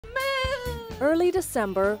Early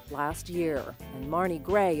December last year, and Marnie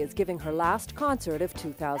Gray is giving her last concert of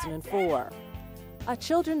 2004. A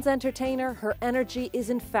children's entertainer, her energy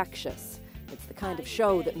is infectious. It's the kind of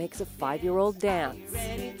show that makes a 5-year-old dance.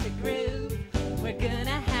 Ready to groove. We're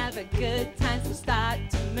gonna have a good time, so start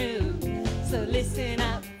to move. So listen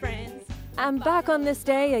up, friends. And back on this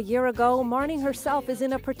day a year ago, Marnie herself is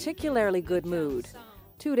in a particularly good mood.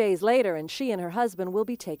 2 days later, and she and her husband will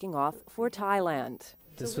be taking off for Thailand.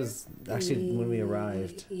 This was actually when we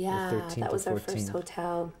arrived. Yeah, the 13th that was or our 14th. first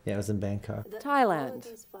hotel. Yeah, it was in Bangkok.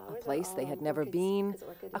 Thailand, a place they had never been,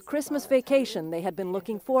 a Christmas vacation they had been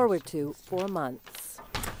looking forward to for months.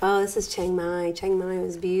 Oh, this is Chiang Mai. Chiang Mai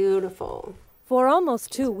was beautiful. For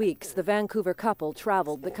almost 2 weeks, the Vancouver couple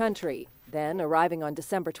traveled the country. Then, arriving on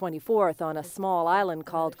December 24th on a small island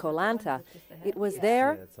called Koh Lanta, it was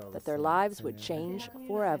there that their lives would change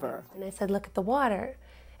forever. And I said, look at the water.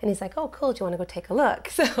 And he's like, oh, cool, do you want to go take a look?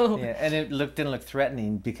 So Yeah, and it didn't look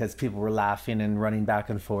threatening because people were laughing and running back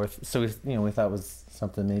and forth. So we thought it was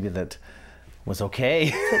something maybe that was okay,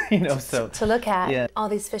 to look at. Yeah. All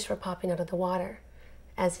these fish were popping out of the water.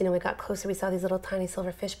 As we got closer, we saw these little tiny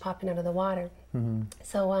silver fish popping out of the water. Mm-hmm.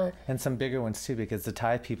 So and some bigger ones too, because the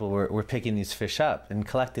Thai people were picking these fish up and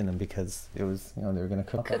collecting them because it was they were going to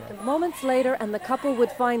cook them. Moments later, and the couple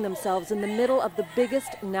would find themselves in the middle of the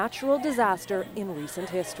biggest natural disaster in recent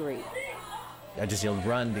history. I just yelled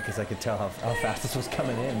run because I could tell how fast this was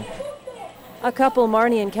coming in. A couple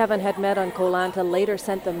Marnie and Kevin had met on Koh Lanta later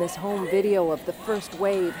sent them this home video of the first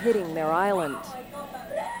wave hitting their island.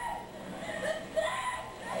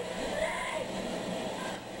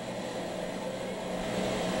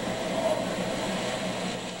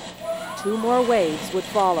 Two more waves would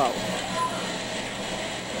follow.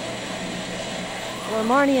 For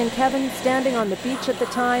Marnie and Kevin, standing on the beach at the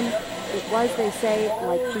time, it was, they say,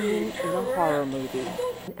 like being in a horror movie.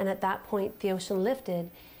 And at that point, the ocean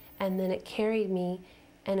lifted, and then it carried me,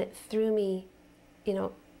 and it threw me,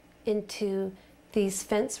 into these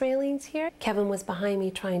fence railings here. Kevin was behind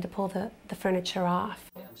me trying to pull the furniture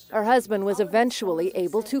off. Her husband was eventually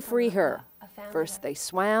able to free her. First they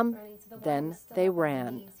swam, then they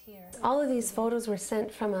ran. All of these photos were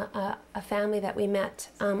sent from a family that we met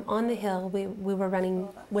on the hill. We were running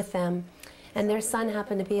with them, and their son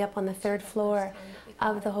happened to be up on the 3rd floor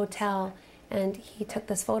of the hotel, and he took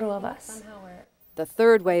this photo of us. The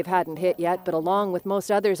third wave hadn't hit yet, but along with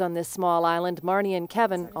most others on this small island, Marnie and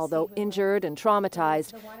Kevin, although injured and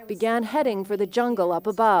traumatized, began heading for the jungle up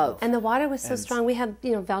above. And the water was so strong, we had,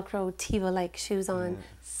 Velcro Teva-like shoes on,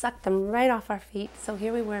 sucked them right off our feet. So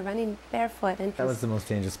here we were running barefoot. And that was the most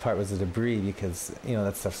dangerous part, was the debris, because,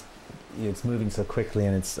 that stuff's, it's moving so quickly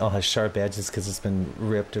and it all has sharp edges because it's been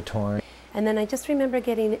ripped or torn. And then I just remember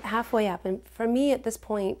getting halfway up, and for me at this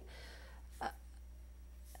point,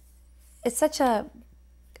 it's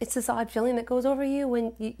this odd feeling that goes over you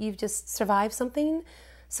when you've just survived something.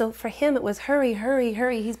 So for him, it was hurry, hurry,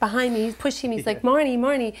 hurry. He's behind me, he's pushing me, he's like, Marnie,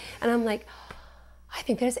 Marnie. And I'm like, I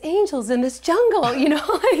think there's angels in this jungle,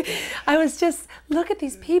 I was just, look at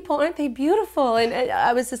these people, aren't they beautiful? And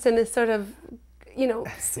I was just in this sort of,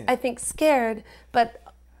 I think scared, but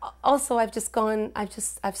also I've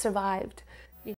survived.